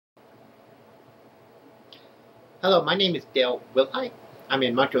Hello, my name is Dale Wilhite. I'm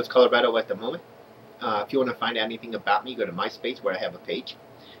in Montrose, Colorado at the moment. If you want to find out anything about me, go to MySpace where I have a page.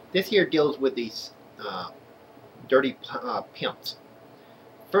 This here deals with these dirty pimps.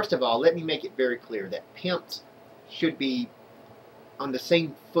 First of all, let me make it very clear that pimps should be on the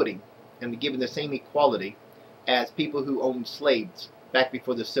same footing and be given the same equality as people who owned slaves back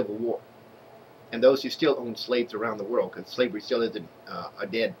before the Civil War, and those who still own slaves around the world, because slavery still isn't a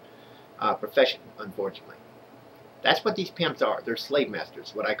dead profession, unfortunately. That's what these pimps are. They're slave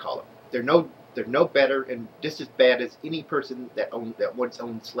masters, what I call them. They're no better and just as bad as any person that once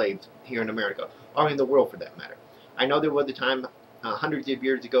owned slaves here in America or in the world for that matter. I know there was a time hundreds of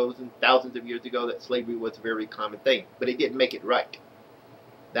years ago and thousands of years ago that slavery was a very common thing, but it didn't make it right.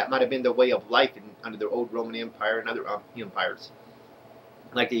 That might have been the way of life under the old Roman Empire and other empires,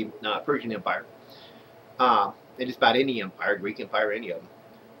 like the Persian Empire. And just about any empire, Greek Empire, any of them.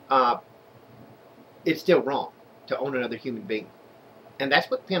 Uh, it's still wrong to own another human being. And that's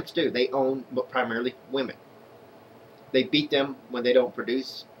what pimps do. They own primarily women. They beat them when they don't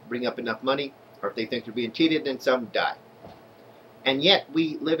produce, bring up enough money, or if they think they're being cheated, then some die. And yet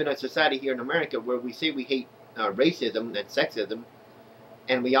we live in a society here in America where we say we hate racism and sexism,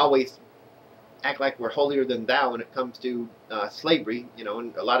 and we always act like we're holier than thou when it comes to slavery. And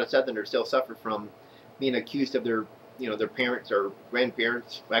a lot of Southerners still suffer from being accused of their parents or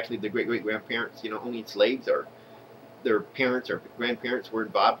grandparents, actually their great-great-grandparents, owning slaves, or their parents or grandparents were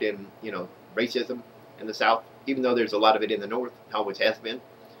involved in, racism in the South, even though there's a lot of it in the North, always has been.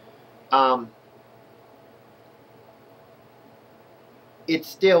 It's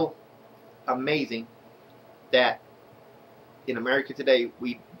still amazing that in America today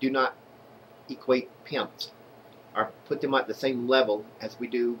we do not equate pimps or put them at the same level as we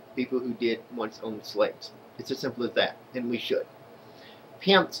do people who did once own slaves. It's as simple as that, and we should.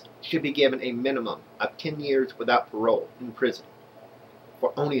 Pimps should be given a minimum of 10 years without parole in prison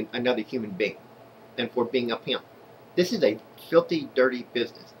for owning another human being and for being a pimp. This is a filthy, dirty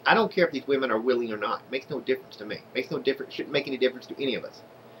business. I don't care if these women are willing or not. It makes no difference to me. It makes no difference. Shouldn't make any difference to any of us.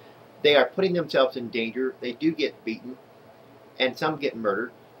 They are putting themselves in danger. They do get beaten, and some get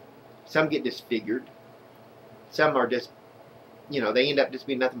murdered. Some get disfigured. Some are just, they end up just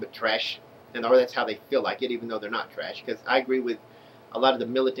being nothing but trash, or that's how they feel like it, even though they're not trash. Because I agree with a lot of the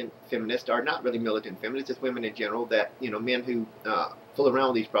militant feminists, are not really militant feminists, just women in general, that men who fool around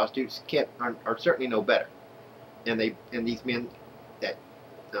with these prostitutes are certainly no better, and these men that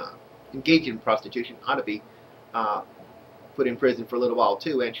engage in prostitution ought to be put in prison for a little while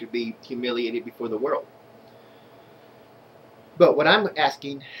too, and should be humiliated before the world. But what I'm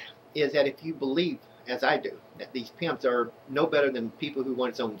asking is that if you believe, as I do, that these pimps are no better than people who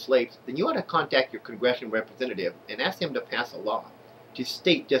once owned slaves, then you ought to contact your congressional representative and ask them to pass a law to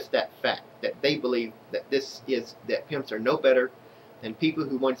state just that fact, that they believe that that pimps are no better than people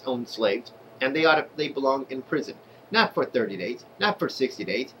who once owned slaves, and they belong in prison, not for 30 days, not for 60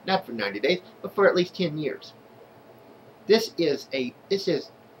 days, not for 90 days, but for at least 10 years. This is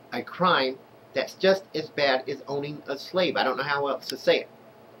a crime that's just as bad as owning a slave. I don't know how else to say it.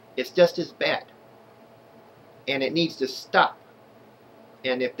 It's just as bad, and it needs to stop.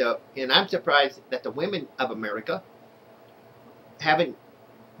 And I'm surprised that the women of America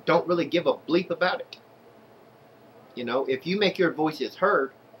don't really give a bleep about it. If you make your voices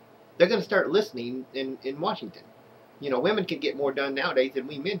heard, they're going to start listening in Washington. Women can get more done nowadays than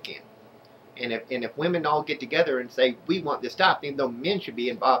we men can. And if women all get together and say, we want this stopped, even though men should be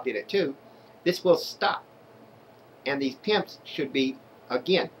involved in it too, this will stop. And these pimps should be,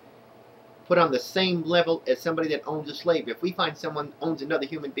 again, put on the same level as somebody that owns a slave. If we find someone owns another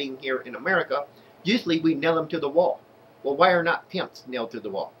human being here in America, usually we nail them to the wall. Well, why are not pimps nailed to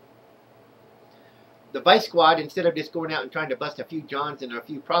the wall? The Vice Squad, instead of just going out and trying to bust a few Johns and a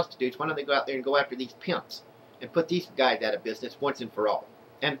few prostitutes, why don't they go out there and go after these pimps and put these guys out of business once and for all?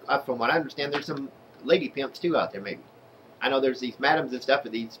 And from what I understand, there's some lady pimps too out there, maybe. I know there's these madams and stuff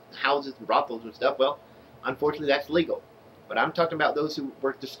at these houses and brothels and stuff. Well, unfortunately, that's legal. But I'm talking about those who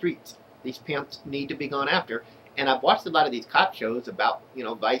work the streets. These pimps need to be gone after. And I've watched a lot of these cop shows about,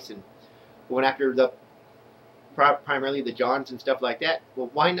 Vice and going after primarily the Johns and stuff like that. Well,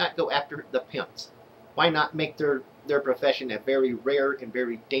 why not go after the pimps? Why not make their profession a very rare and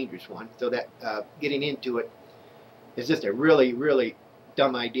very dangerous one, so that getting into it is just a really, really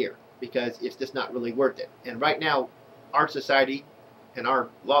dumb idea, because it's just not really worth it. And right now, our society and our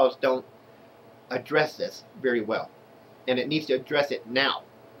laws don't address this very well, and it needs to address it now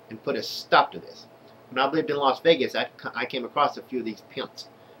and put a stop to this. When I lived in Las Vegas, I came across a few of these pimps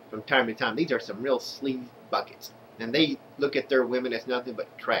from time to time. These are some real sleaze buckets, and they look at their women as nothing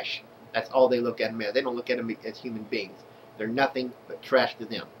but trash. That's all they look at them as. They don't look at them as human beings. They're nothing but trash to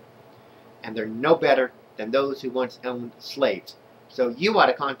them. And they're no better than those who once owned slaves. So you ought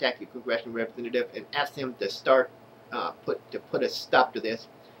to contact your congressional representative and ask them to start put a stop to this,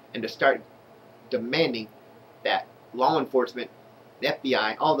 and to start demanding that law enforcement, the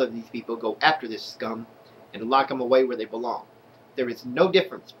FBI, all of these people go after this scum and lock them away where they belong. There is no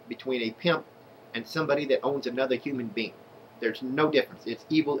difference between a pimp and somebody that owns another human being. There's no difference. It's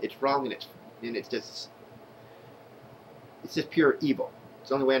evil, it's wrong, and it's just pure evil. It's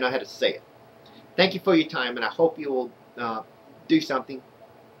the only way I know how to say it. Thank you for your time, and I hope you will do something.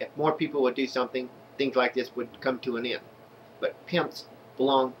 If more people would do something, things like this would come to an end. But pimps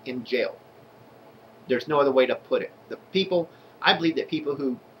belong in jail. There's no other way to put it. I believe that people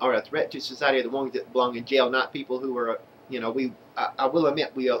who are a threat to society are the ones that belong in jail, not people who are, I will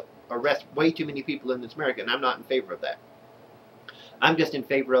admit, we arrest way too many people in this America, and I'm not in favor of that. I'm just in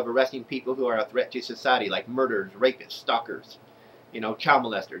favor of arresting people who are a threat to society, like murderers, rapists, stalkers, child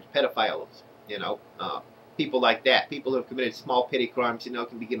molesters, pedophiles, people like that. People who have committed small petty crimes,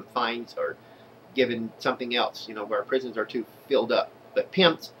 can be given fines or given something else, where prisons are too filled up. But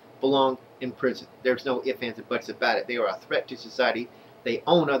pimps belong in prison. There's no ifs, ands, and buts about it. They are a threat to society. They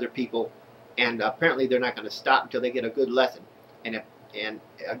own other people, and apparently they're not going to stop until they get a good lesson. And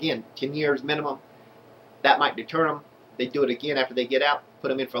again, 10 years minimum, that might deter them. They do it again after they get out, put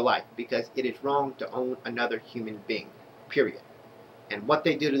them in for life, because it is wrong to own another human being, period. And what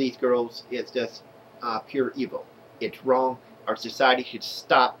they do to these girls is just pure evil. It's wrong. Our society should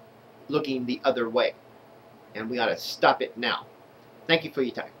stop looking the other way, and we ought to stop it now. Thank you for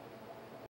your time.